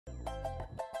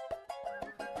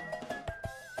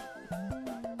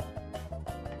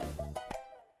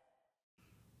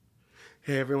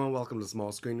Hey everyone, welcome to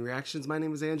Small Screen Reactions. My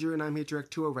name is Andrew and I'm here to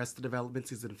react to Arrested Development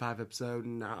Season 5 Episode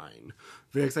 9.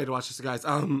 Very excited to watch this, guys.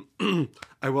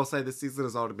 I will say this season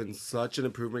has already been such an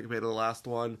improvement compared to the last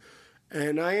one.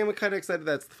 And I am kind of excited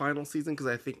that it's the final season because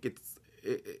I think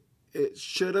it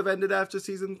should have ended after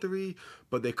Season 3,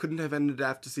 but they couldn't have ended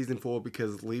after Season 4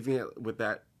 because leaving it with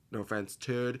that, no offense,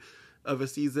 turd of a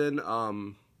season,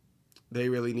 they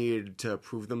really needed to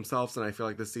prove themselves, and I feel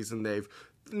like this season they've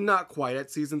not quite at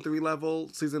Season 3 level,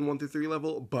 Season 1 through 3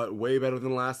 level, but way better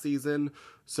than last season.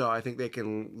 So I think they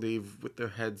can leave with their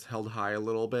heads held high a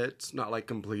little bit, not like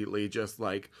completely just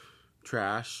like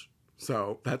trash.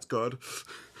 So that's good.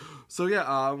 So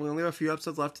yeah, we only have a few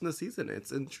episodes left in the season.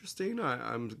 It's interesting.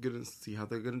 I'm gonna see how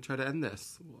they're gonna try to end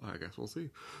this. Well, I guess we'll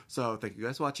see. So thank you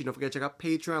guys for watching. Don't forget to check out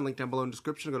Patreon. Link down below in the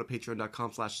description. Go to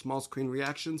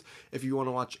patreon.com/smallscreenreactions if you want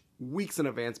to watch weeks in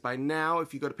advance. By now,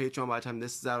 if you go to Patreon by the time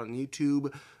this is out on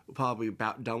YouTube, we're probably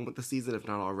about done with the season, if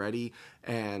not already,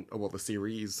 and well, the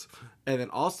series. And then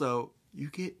also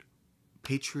you get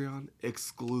Patreon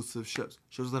exclusive shows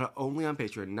that are only on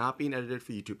Patreon, not being edited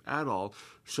for YouTube at all,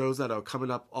 shows that are coming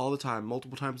up all the time,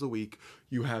 multiple times a week.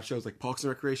 You have shows like Parks and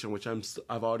Recreation, which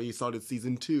I've already started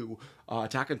Season 2,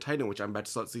 Attack on Titan, which I'm about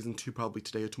to start Season 2 probably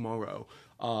today or tomorrow,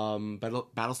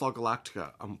 Battlestar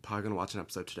Galactica, I'm probably going to watch an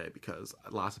episode today because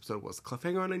the last episode was a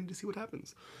cliffhanger and I need to see what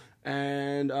happens,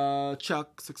 and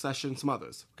Chuck, Succession, some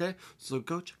others, okay? So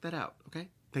go check that out, okay?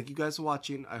 Thank you guys for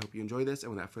watching. I hope you enjoy this,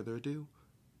 and without further ado,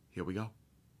 here we go.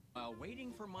 While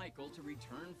waiting for Michael to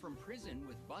return from prison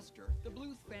with Buster, the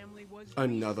Bluth family was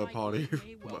another party.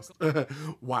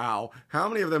 Wow, how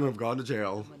many of them have gone to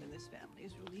jail? Someone in this family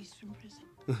is released from prison.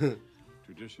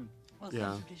 Tradition? Well,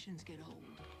 Yeah. some traditions get old.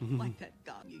 Like that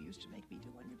gum you used to make me do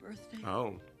on your birthday.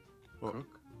 Oh. Well,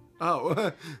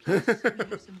 oh. We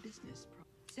have some business.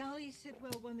 Sally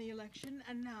Sidwell won the election,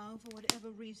 and now, for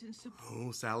whatever reason,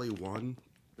 Oh, Sally won.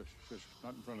 Shush,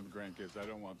 not in front of the grandkids. I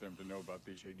don't want them to know about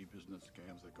these shady business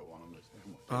scams that go on in this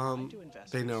family.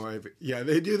 They know yeah,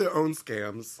 they do their own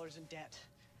scams. In debt.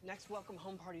 Next welcome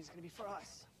home party is gonna be for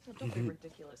us. Oh, don't be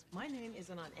ridiculous. My name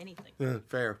isn't on anything.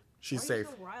 Fair. She's Why are you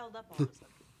safe. so riled up all of a sudden?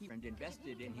 and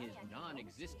invested in his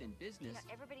non-existent business.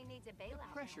 Everybody needs a bailout.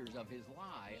 The pressures of his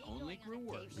lie only grew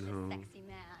worse. Sexy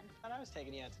man. Thought I was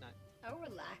taking you out tonight. Oh,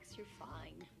 relax, you're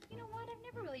fine. You know what? I've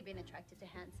never really been attracted to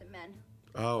handsome men.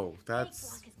 Oh, that's...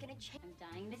 Block is gonna change. I'm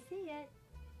dying to see it.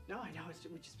 No, I know.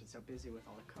 We've just been so busy with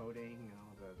all the coding and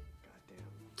all the goddamn.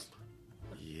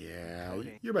 Yeah,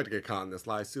 you're about to get caught in this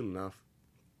lie soon enough.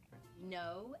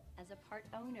 No, as a part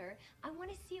owner, I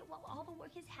want to see it while all the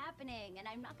work is happening, and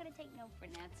I'm not gonna take no for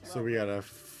an answer. So we got a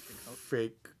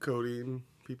fake coding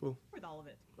people? With all of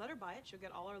it. Let her buy it. She'll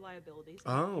get all our liabilities.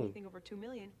 Oh. Anything over $2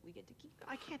 million, we get to keep it.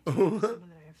 I can't do it with someone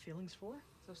that I have feelings for.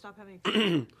 So stop having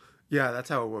feelings. Yeah, that's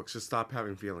how it works. Just stop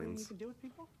having You feelings. can do with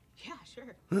people? Yeah,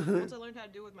 sure. Once I learned how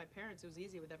to do it with my parents, it was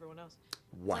easy with everyone else.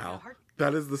 Wow. Like a heart.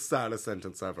 That is the saddest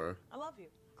sentence ever. I love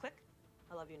you. Click.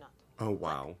 I love you not. Oh,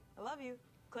 wow. I love you.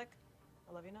 Click.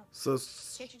 I love you not. So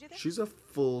Can't you do that? she's a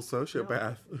full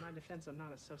sociopath. No, in my defense, I'm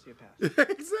not a sociopath.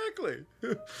 Exactly.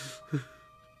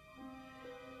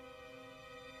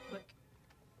 Click.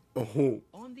 Oh.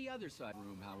 On the other side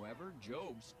room, however,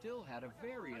 Job still had a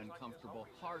very uncomfortable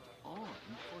heart on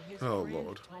for his friend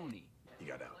Lord. Tony. He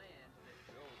got out.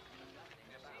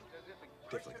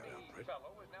 Definitely got out, right?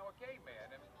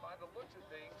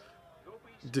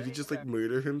 Did he just like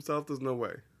murder himself? There's no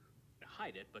way.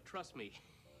 Hide it, but trust me,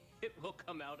 it will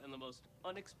come out in the most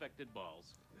unexpected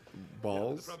balls.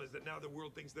 Balls? The problem is that now the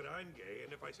world thinks that I'm gay,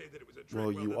 and if I say that it was a trick,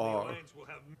 Well, you then are. the Alliance will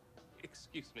have...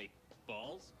 Excuse me,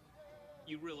 balls?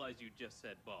 You realize you just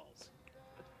said balls.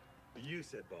 You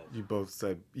said balls.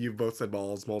 You both said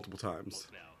balls multiple times.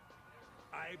 Now,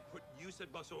 I put you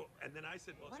said bustle, and then I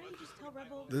said balls. Why don't you just tell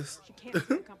Rebel This- she can't sue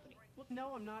the company? Well,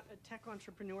 no, I'm not a tech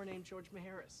entrepreneur named George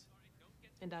Maharis.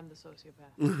 And I'm the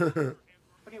sociopath.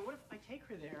 Okay, what if I take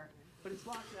her there, but it's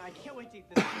locked and I can't wait to eat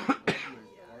this.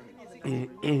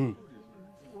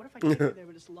 What if I take her there,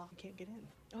 but it's locked and can't get in?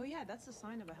 Oh yeah, that's the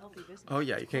sign of a healthy business. Oh,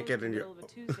 yeah, you can't get in your- Middle of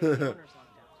a Tuesday, the owner's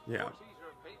locked down. Yeah. These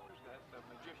are papers that the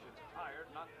magicians hired,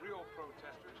 not real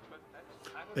protesters, but that's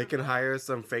kind of They can hire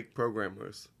some fake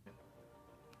programmers.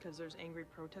 Because there's angry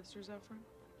protesters out front?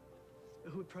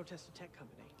 Who would protest a tech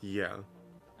company? Yeah.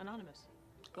 Anonymous.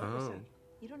 What was Oh. it?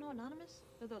 You don't know Anonymous?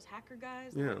 They're those hacker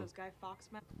guys? Yeah. Those Guy Fawkes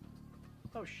men?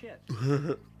 Oh shit.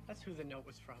 That's who the note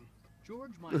was from.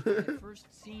 George Michael had first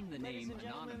seen the Ladies name and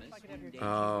gentlemen, Anonymous if I could have when your Dave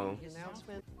Oh. his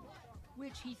Announcement.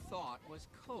 which he thought was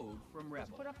code from Let's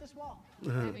Rebel, put up this wall.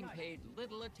 having paid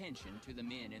little attention to the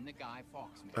men in the Guy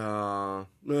Fawkes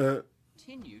movie.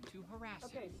 continued to harass him.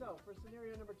 Okay, so for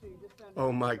scenario number 2, you just found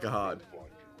Oh my god.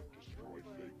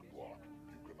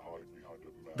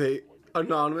 They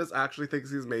Anonymous actually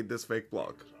thinks he's made this fake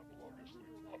blog.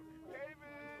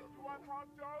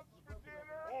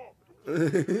 But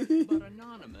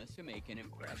Anonymous, to make an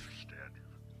impression.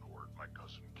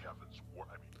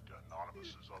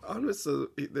 Anonymous,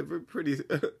 they were pretty.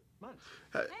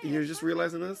 You're just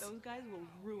realizing this? Those guys will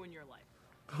ruin your life.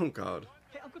 Oh god.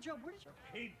 Hey, Uncle Joe, where did you...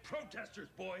 Hate protesters,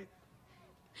 boy.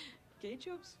 Gay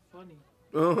jokes? Funny.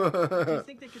 Do Do you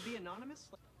think they could be anonymous?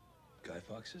 Guy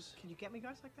Foxes? Can you get me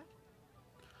guys like that?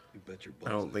 You bet your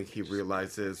I don't think he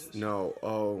realizes. No.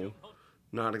 Oh.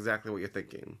 Not exactly what you're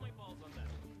thinking.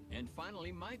 And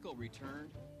finally, Michael returned.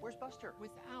 Where's Buster?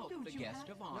 Without Dude, the you guest had-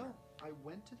 of honor. No, I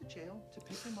went to the jail to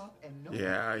pick him up and no.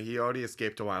 Yeah, he already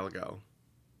escaped a while ago.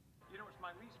 You know, it's my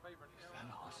least favorite.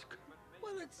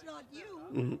 Well, it's not you.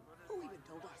 Mhm. Who even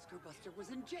told Oscar Buster was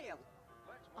in jail?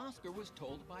 Oscar was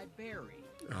told by Barry,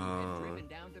 who Ah. had driven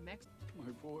down to Mexico.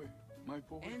 My boy. My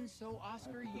boy. And so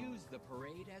Oscar used the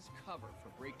parade as cover for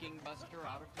breaking Buster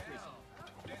out of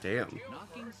prison. Damn.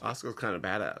 Knocking Oscar's kind of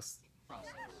badass.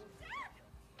 process.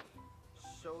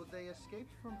 So they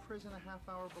escaped from prison a half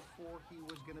hour before he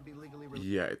was going to be legally released.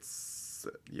 Yeah, it's.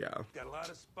 Yeah. Got a lot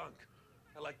of spunk.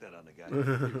 I like that on the guy.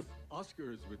 If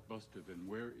Oscar is with Buster, then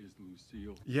where is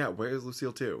Lucille? Yeah, where is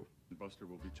Lucille too? Buster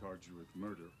will be charged with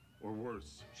murder. Or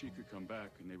worse, she could come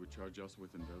back and they would charge us with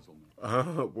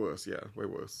embezzlement. Worse, yeah, way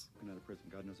worse. Out of prison,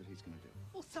 God knows what he's going to do.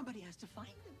 Well, somebody has to find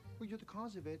him. Well, you're the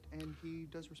cause of it, and he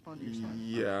does respond to your side.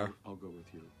 Yeah. I'll go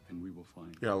with you, and we will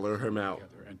find. Yeah, lure him out.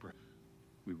 Together, and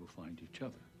we will find each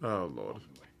other. Oh, Lord. along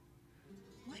the way.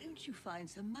 Why don't you find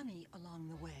some money along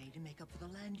the way to make up for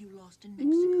the land you lost in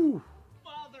Mexico? Ooh.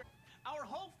 Father, our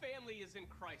whole family is in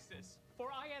crisis. For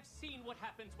I have seen what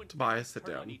happens when Tobias, parents sit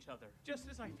turn down. on each other. Just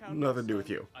as I found Nothing my to do with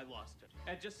son, you. I lost him.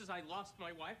 And just as I lost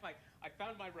my wife, I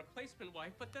found my replacement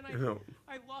wife, but then Oh.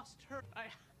 I lost her.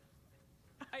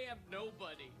 I have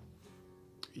nobody.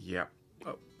 Yeah.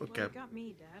 Oh, okay. Well, you got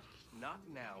me, Dad. Not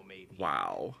now, maybe.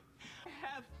 Wow. I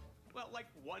have, well, like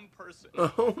one person.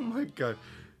 Oh my god.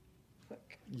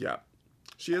 Yeah.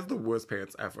 She has the worst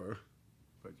pants ever.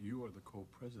 But you are the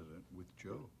co-president with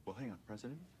Joe. Well, hang on,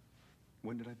 President.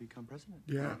 When did I become president?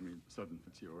 Yeah. I mean, sudden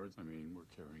it's yours. I mean, we're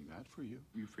carrying that for you.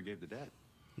 You forgave the debt.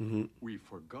 Mm-hmm. We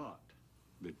forgot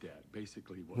the debt.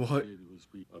 Basically, what What? we did was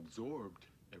we absorbed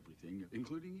everything,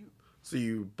 including you. So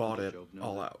you bought Does it Job know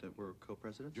all that, out. that we're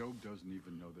co-presidents? Job doesn't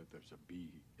even know that there's a B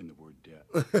in the word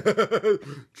debt.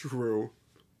 True.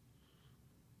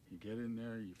 You get in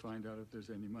there, you find out if there's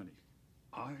any money.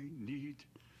 I need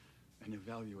an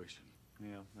evaluation.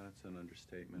 Yeah, that's an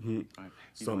understatement. Mhm.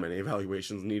 So many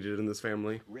evaluations needed in this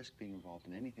family. Risk being involved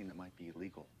in anything that might be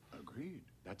illegal. Agreed.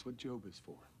 That's what Job is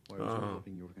for. Well, I was Oh.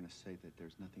 hoping you were going to say that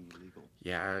there's nothing illegal.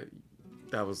 Yeah,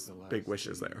 that was The big last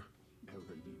wishes thing there. you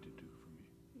ever need to do for me.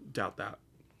 Doubt that.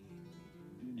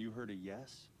 You heard a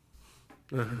yes?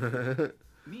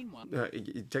 Meanwhile,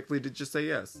 He technically did just say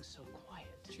yes. so quiet.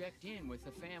 Checked in with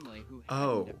the family who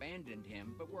Oh. hadn't abandoned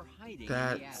him, but were hiding in the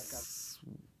attic. That's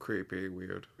creepy,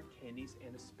 weird. Candies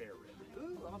and a spare rib.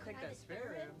 Ooh, I'll take that spare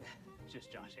rib.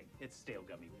 Just joshing. It's stale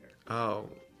gummy bear. Oh,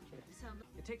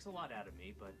 It takes a lot out of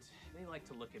me, but they like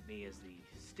to look at me as the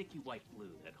sticky white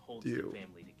glue that holds Ew. the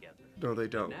family together. no, they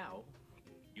don't. Now,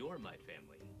 you're my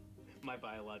family. My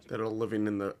biological, That are living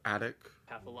in the attic.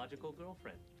 pathological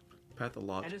girlfriend. And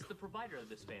Pathological. as the provider of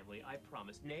this family, I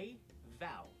promise, nay,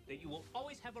 vow, that you will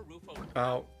always have a roof over.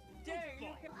 Oh, Dare you?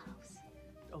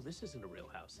 Oh, this isn't a real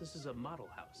house. This is a model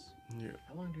house. yeah.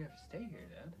 How long do you have to stay here,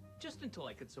 Dad? Just until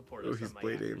I could support Oh, us he's on my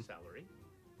bleeding. actor salary.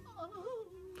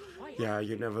 Why? Yeah,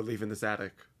 you're never leaving this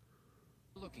attic.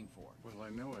 Looking for. Well, I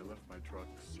know I left my truck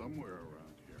somewhere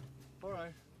around here. All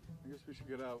right. I guess we should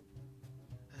get out.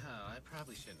 Oh, I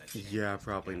probably shouldn't have. Yeah,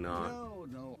 probably not.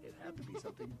 No. It had to be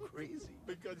something crazy.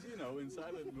 Because, in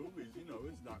silent movies, it's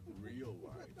not real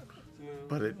life.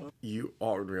 But you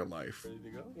are in real life. Ready to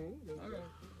go? All right.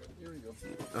 Here we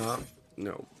go.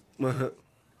 No.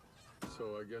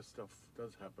 So I guess stuff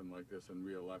does happen like this in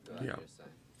real life. Yeah.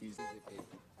 Easy people.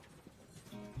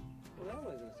 Well, that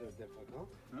wasn't so difficult.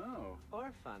 No.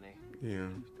 Or funny. Yeah.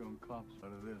 Stone cops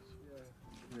out of this.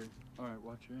 Here. All right,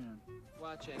 watch your hand.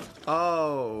 Watching.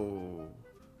 Oh,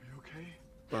 Are you okay?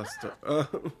 Buster.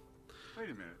 Wait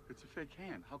a minute. It's a fake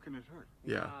hand. How can it hurt?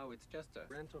 Yeah. No, it's just a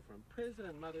rental from prison,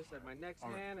 and Mother said my next All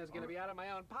right, hand is going to be out of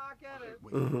my own pocket.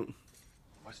 Wait.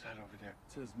 What's that over there?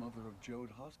 It says Mother of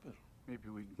Jode Hospital. Maybe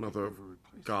we can Mother of give her a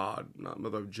replacement. God, not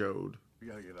Mother of Jode. We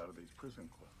gotta get out of these prison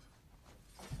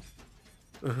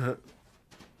clothes.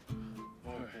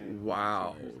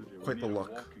 Wow, So here's the deal. We quite the need a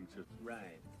look. walking system.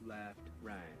 Right. left,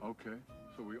 right. Okay,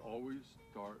 so we always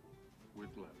start with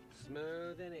left.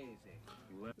 Smooth and easy.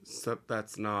 Left Except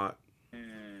that's not. and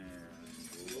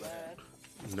Left.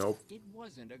 Nope. It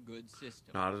wasn't a good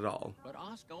system. Not at all. But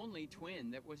Oscar only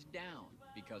twin that was down,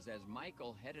 because as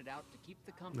Michael headed out to keep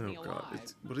the Oh company god.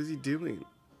 alive, What is he doing?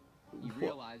 he What?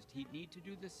 realized he'd need to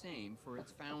do the same for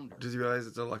its founder. Does he realize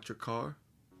it's an electric car?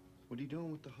 What are you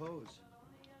doing with the hose?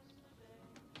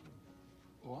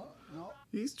 what? No.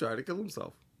 He's trying to kill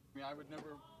himself. I mean, I would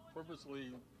never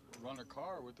purposely run a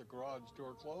car with the garage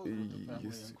door closed with the family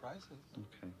Yes. in crisis.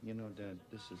 Okay. You know, Dad,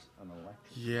 this is an electric.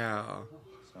 Yeah.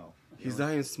 So. He's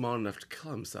not even small enough to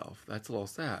kill himself. That's a little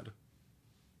sad.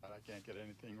 I can't get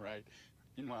anything right.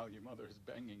 Meanwhile, your mother is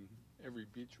banging every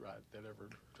beach rat that ever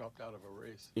dropped out of a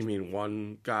race. You mean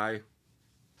one guy?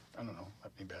 I don't know.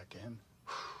 Let me back in.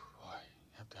 Boy,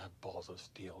 you have to have balls of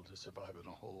steel to survive in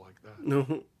a hole like that.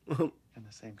 No. And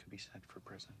the same could be said for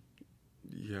prison.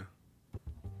 Yeah.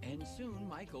 And soon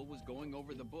Michael was going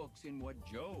over the books in what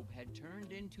Job had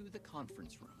turned into the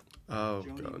conference room. Oh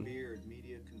Joni god. Beard,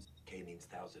 media K means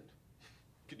 1,000.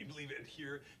 Can you believe it?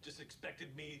 Here just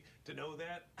expected me to know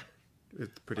that?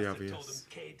 It's pretty Must have told obvious. him,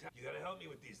 K, you gotta help me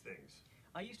with these things.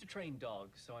 I used to train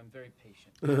dogs, so I'm very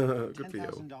patient. Good for you.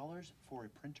 $10,000 for a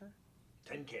printer?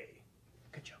 10K.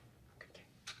 Good job.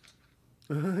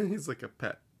 Good game. He's like a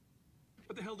pet.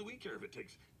 What the hell do we care if it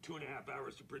takes 2.5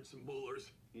 hours to print some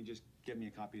molars? You just give me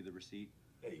a copy of the receipt.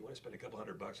 Hey, you want to spend a couple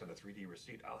 $100 on a 3D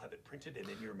receipt? I'll have it printed and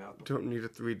in your mouth. Don't need a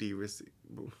 3D receipt.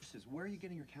 Where are you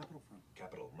getting your capital from?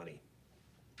 Capital money.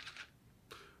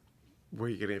 Where are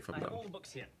you getting it from I have though? all the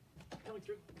books here, coming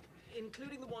through,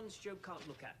 including the ones Job can't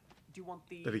look at. Do you want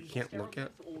the That he can't look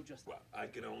at? Or just Well, I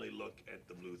can only look at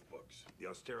the Bluth books. The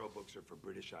Austero books are for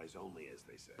British eyes only, as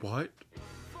they say. What?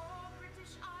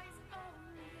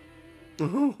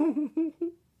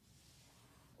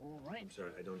 all right? I'm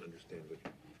sorry, I don't understand what.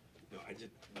 No, I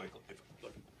just, Michael.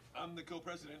 Look, I'm the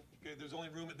co-president. Okay, there's only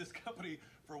room at this company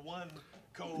for one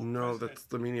co-president. No, that's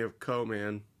the meaning of co,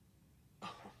 man.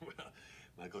 Well,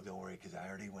 Michael, don't worry, because I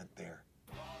already went there.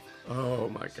 Oh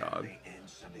my god. Saturday and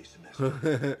Sunday semester.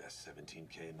 Best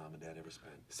 17K mom and dad ever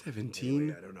spent. 17?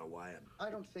 Anyway, I don't know why I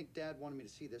don't think Dad wanted me to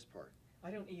see this part. I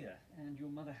don't either, and your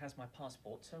mother has my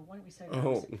passport, so why don't we say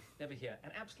Oh. never here? An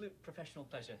absolute professional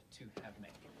pleasure to have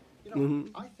met you. You know,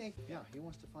 I think, yeah, he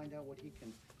wants to find out what he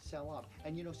can sell up.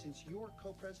 And you know, since you're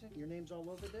co-president, your name's all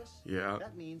over this. Yeah.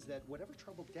 That means that whatever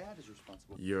trouble Dad is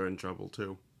responsible for. You're in trouble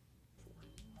too.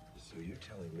 So you're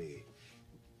telling me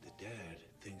that Dad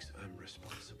thinks I'm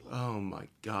responsible? Oh my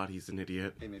god, he's an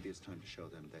idiot. Hey, maybe it's time to show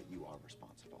them that you are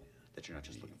responsible. That you're not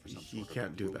just looking for some He sort of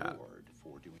can't do that. reward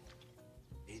for doing.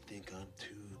 They think I'm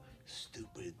too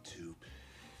stupid to.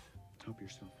 Help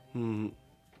yourself.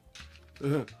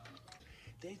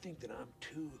 They think that I'm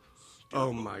too stupid.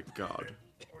 Oh my god.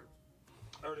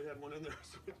 I already had one in there.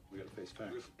 So We gotta face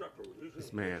facts.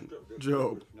 This man.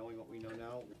 Job. Knowing what we know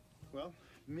now, well,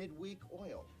 midweek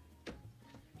oil.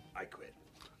 I quit.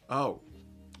 Oh.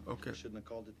 Okay. Shouldn't have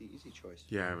called it the easy choice.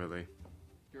 Yeah, really.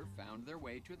 Found their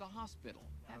way to the hospital,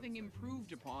 having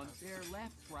improved upon their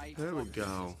left, right. There we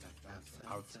go.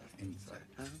 Outside, inside.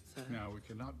 Now, we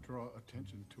cannot draw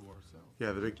attention to ourselves.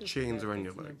 Yeah, the big chains around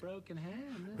your A leg. broken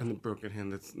hand. And the broken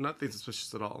hand. That's nothing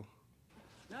suspicious at all.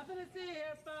 Nothing to see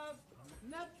here, folks.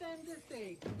 Nothing to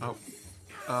see. Oh.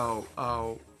 Oh.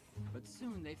 Oh. But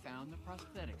soon they found the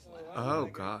prosthetics lab. Oh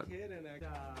god.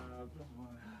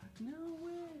 No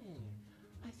way.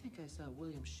 I think I saw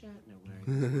William Shatner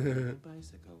wearing this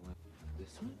bicycle.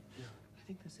 This one? Yeah. I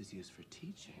think this is used for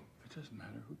teaching. It doesn't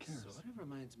matter. Who cares? Sort of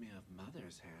reminds me of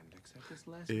Mother's hand, except it's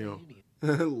less Ew.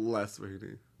 veiny. Less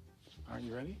veiny. Are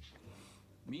you ready?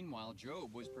 Meanwhile,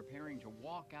 Job was preparing to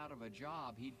walk out of a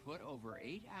job he'd put over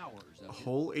 8 hours A of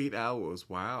whole 8 hours.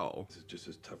 Wow. This is just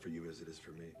as tough for you as it is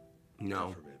for me. No.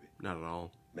 Tougher, maybe. Not at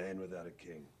all. Man without a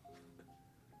king.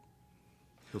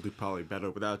 He'll do probably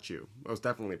better without you. Most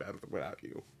definitely better without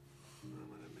you. I'm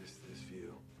gonna miss this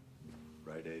view.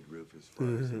 Rite Aid roof as far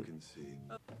as you can see.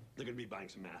 They're gonna be buying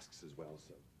some masks as well,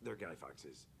 so they're Guy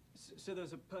Fawkes. So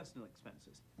those are personal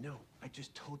expenses. No, I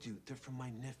just told you they're from my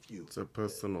nephew. It's a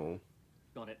personal.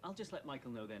 Got it. I'll just let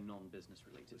Michael know they're non-business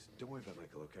related. Listen, don't worry about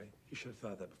Michael, okay? You should have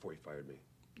thought that before he fired me.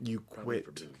 You Probably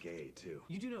for quit. being gay too.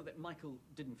 You do know that Michael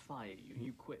didn't fire you.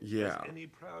 You quit. Yeah. As any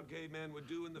proud gay man would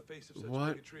do in the face of such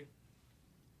What? bigotry.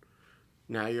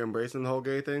 Now you're embracing the whole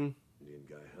gay thing? Indian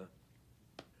guy, huh?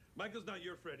 Michael's not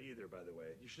your friend either, by the way.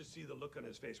 You should see the look on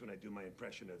his face when I do my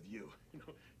impression of you. You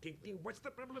know, ding, ding, what's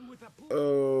the problem with that pool?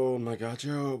 Oh my god,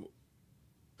 Job.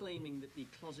 claiming that the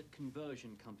closet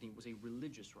conversion company was a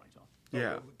religious write-off.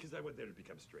 Yeah. Because I went there to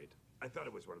become straight. I thought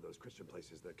it was one of those Christian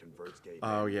places that converts gay men.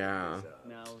 Oh, yeah.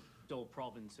 Now, dull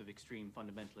province of extreme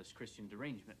fundamentalist Christian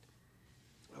derangement.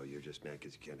 Oh, you're just mad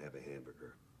because you can't have a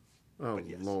hamburger. Oh, But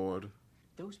yes. Lord.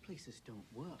 Those places don't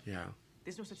work. Yeah.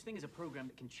 There's no such thing as a program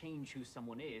that can change who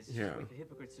someone is. It's Yeah. just like the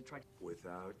hypocrites to try.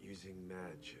 Without using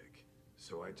magic.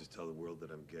 So I just tell the world that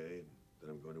I'm gay and that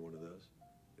I'm going to one of those?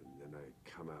 And then I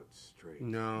come out straight.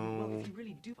 No. Well, if you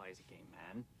really do as a gay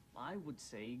man, I would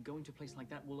say going to a place like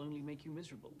that will only make you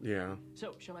miserable. Yeah.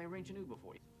 So, shall I arrange an Uber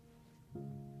for you?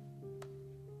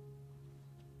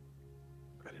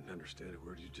 I didn't understand a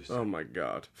word you just Oh said. my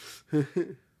God. You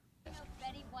know,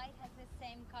 Betty White has the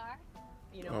same car.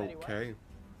 You know Betty White? Okay.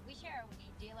 We share a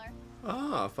weed dealer.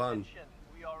 Ah, fun.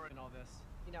 We already know this.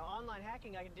 You know, online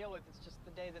hacking I can deal with. It's just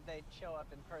the day that they show up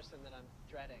in person that I'm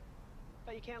dreading.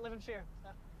 But you can't live in fear. So,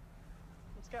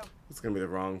 let's go. It's gonna be the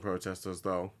wrong protesters,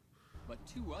 though. But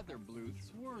two other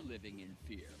Bluths were living in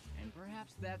fear, and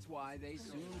perhaps that's why they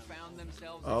soon found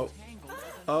themselves entangled.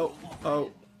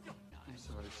 I'm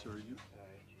sorry, sir. You...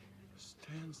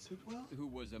 Stan Sidwell? Who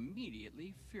was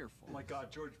immediately fearful. Oh my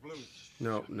God, George Bluth.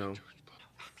 No, no.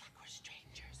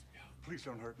 Please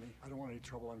don't hurt me. I don't want any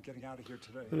trouble. I'm getting out of here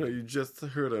today. No, you just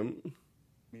heard him.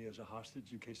 Me as a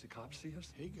hostage in case the cops see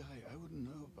us? Hey, guy, I wouldn't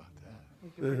know about that. We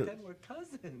can pretend we're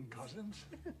cousins. Cousins?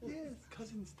 Yes,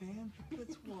 cousin Stan.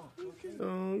 Let's walk, okay?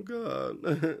 Oh, God.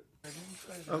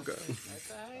 Oh, God.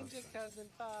 Behind you, cousin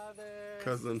father.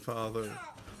 Cousin father.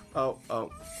 Oh.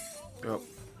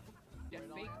 Get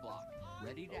fake block,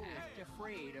 ready to act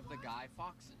afraid of the Guy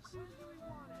Foxes.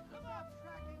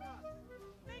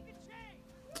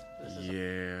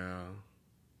 Yeah.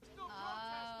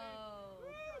 Oh.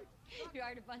 You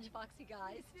hired a bunch of foxy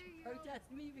guys to protest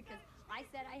me because I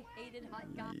said I hated hot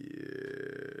guys.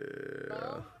 Yeah.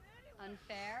 Well,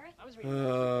 unfair. I was reading.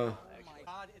 Oh my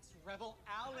God, it's Rebel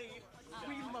Alley.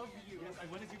 We love you. Yes,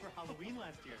 I went as you for Halloween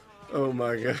last year. Oh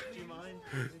my God. Do you mind?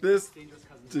 This Dangerous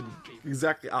cousin did favorite.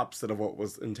 exactly opposite of what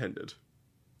was intended.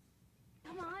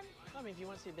 Come on. I mean, if you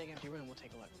want to see a big empty room, we'll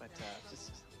take a look. But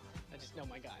I just know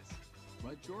my guys.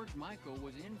 But George Michael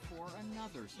was in for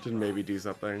another surprise. Didn't maybe do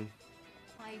something.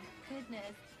 My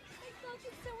goodness. Fake block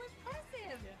is so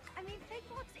impressive. Yeah. I mean, fake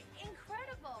block's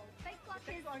incredible. Fake block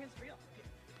is... Long is real.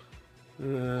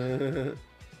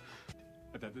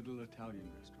 At that little Italian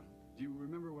restaurant. Do you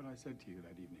remember what I said to you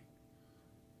that evening?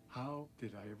 How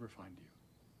did I ever find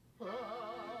you?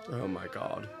 Oh my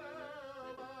God.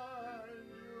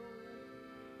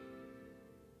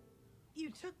 You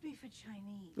took me for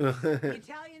Chinese. The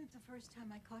Italian's the first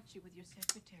time I caught you with your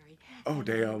secretary. Oh, And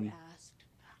damn. You asked,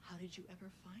 how did you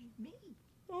ever find me?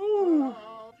 Oh.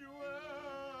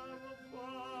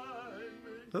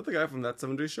 Is that the guy from That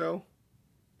 70s Show?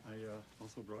 I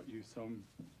also brought you some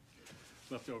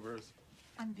leftovers.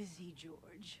 I'm busy,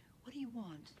 George. What do you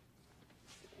want?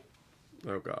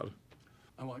 Oh God.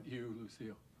 I want you,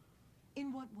 Lucille.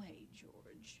 In what way,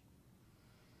 George?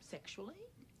 Sexually?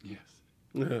 Yes.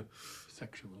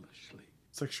 Sexually.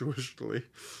 Sexually.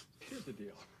 Here's the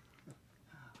deal.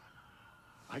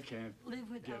 I can't Live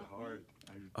without get me? hard.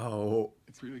 Oh.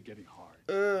 It's really getting hard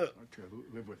Uh. to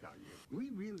live without you. We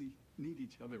really need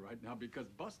each other right now because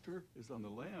Buster is on the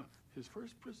lam. His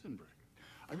first prison break.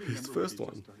 I remember His first when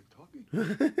one. he just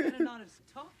started talking. Better not as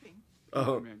talking.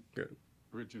 Oh. I meant Good.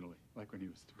 originally, like when he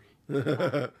was 3.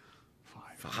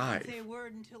 5. Didn't say a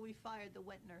word until we fired the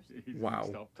wet nurse. He didn't Wow.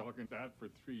 stop talking that for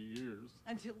 3 years.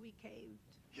 Until we caved.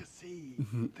 You see,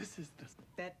 this is the...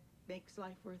 That makes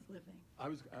life worth living. I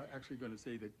was actually going to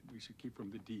say that we should keep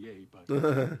from the DA, but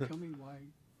tell me why.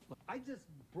 I just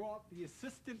brought the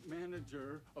assistant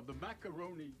manager of the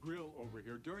Macaroni Grill over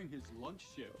here during his lunch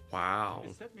shift. Wow.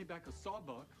 It set me back a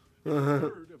sawbuck.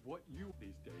 Heard of what you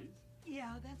these days.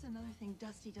 Yeah, that's another thing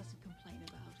Dusty doesn't complain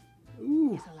about.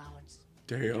 Ooh. His allowance.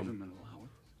 Give him Damn. an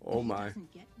allowance. Oh He my.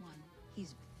 doesn't get one.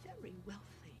 He's very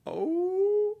wealthy.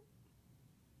 Oh.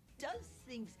 Does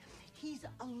things. He's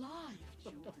alive,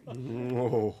 George.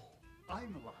 Oh.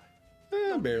 I'm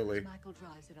alive. Barely. Michael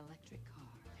drives an electric car.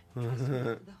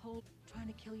 The whole trying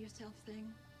to kill yourself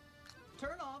thing.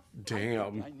 Turn off.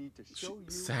 Damn. I need to show you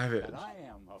Savage. that I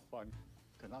am a fun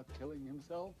to not killing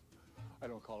himself. I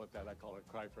don't call it that. I call it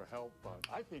cry for help. But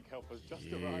I think help is just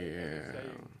arrived. Yeah.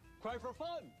 Saying, cry for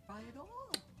fun. Try it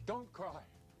all. Don't cry.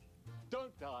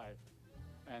 Don't die.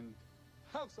 And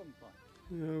have some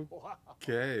fun. Wow.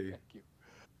 Okay. Thank you.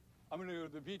 I'm going to go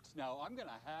to the beach now. I'm going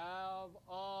to have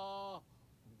a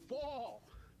ball.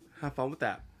 Have fun with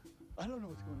that. I don't know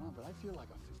what's going on, but I feel like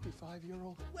a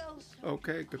 55-year-old. Well, so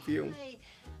Okay, good for you.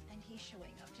 And he's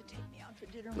showing up to take me out for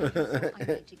dinner later, so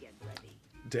I need to get ready.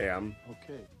 Damn.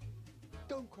 Okay.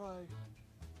 Don't cry.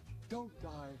 Don't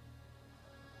die.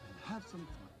 And have some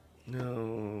fun.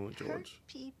 No, George. Hurt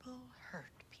people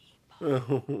hurt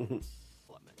people.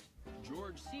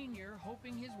 George Sr.,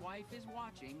 hoping his wife is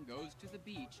watching, goes to the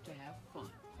beach to have fun.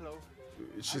 Hello.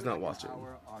 She's not watching,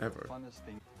 ever.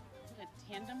 A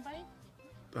tandem bike?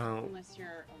 Oh. Unless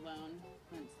you're alone,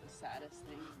 that's the saddest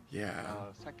thing. Yeah.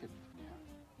 Second.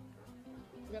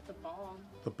 You got the ball.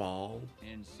 The ball?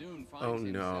 And soon finds Oh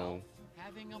himself no.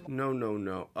 having a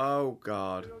No. Oh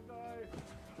god.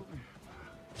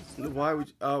 Why would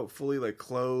you, oh, fully like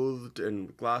clothed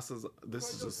and glasses?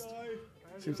 This is just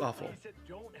seems awful.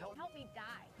 Help me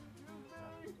die.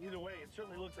 Either way, it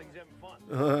certainly looks like he's having fun.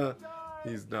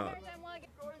 He's not.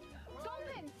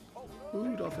 Dolphins!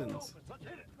 Ooh, dolphins.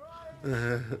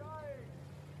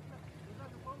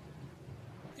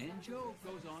 And Joe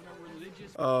goes on a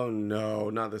religious Oh no,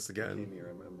 not this again.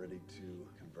 I'm ready to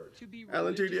convert. to be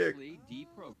Alan Tudyk. religiously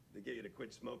deprogrammed. They get you to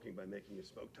quit smoking by making you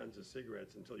smoke tons of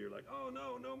cigarettes until you're like, oh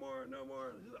no, no more. You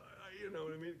know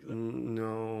what I mean? 'Cause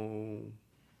No.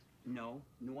 No,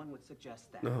 no one would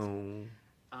suggest that. No.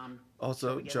 Shall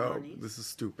Also, we get on our Joe, knees? this is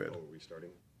stupid. Oh, are we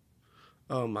starting?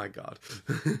 Oh my god.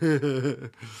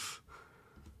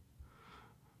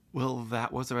 Well,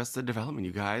 that was Arrested Development,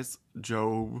 you guys.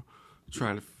 Joe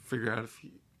trying to figure out if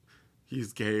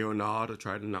he's gay or not, or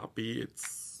try to not be.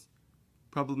 It's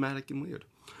problematic and weird.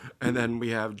 And then we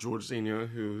have George Sr.,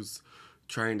 who's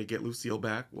trying to get Lucille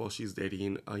back while she's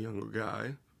dating a younger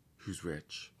guy who's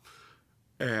rich.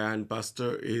 And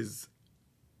Buster is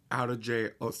out of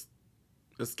jail,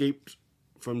 escaped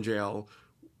from jail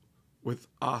with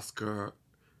Oscar,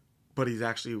 but he's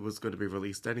actually was going to be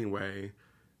released anyway.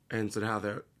 And so now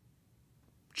they're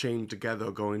chained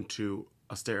together going to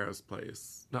Astero's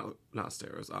place. Not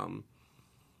Astero's,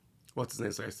 what's his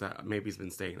name? So I said, maybe he's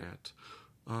been staying at.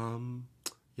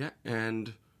 Yeah,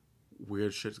 and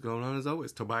weird shit's going on as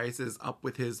always. Tobias is up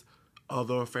with his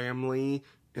other family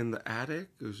in the attic,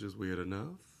 which is weird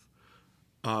enough.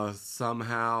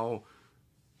 Somehow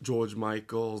George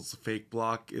Michael's fake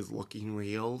block is looking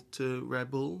real to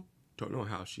Red Bull. Don't know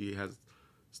how she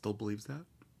still believes that.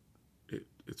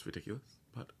 It's ridiculous,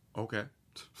 but okay.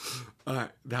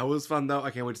 Alright, that was fun though.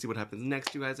 I can't wait to see what happens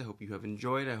next, you guys. I hope you have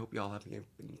enjoyed. I hope you all having a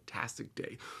fantastic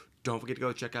day. Don't forget to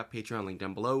go check out Patreon, link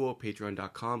down below, or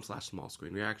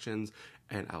patreon.com/smallscreenreactions,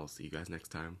 and I will see you guys next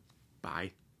time.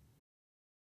 Bye.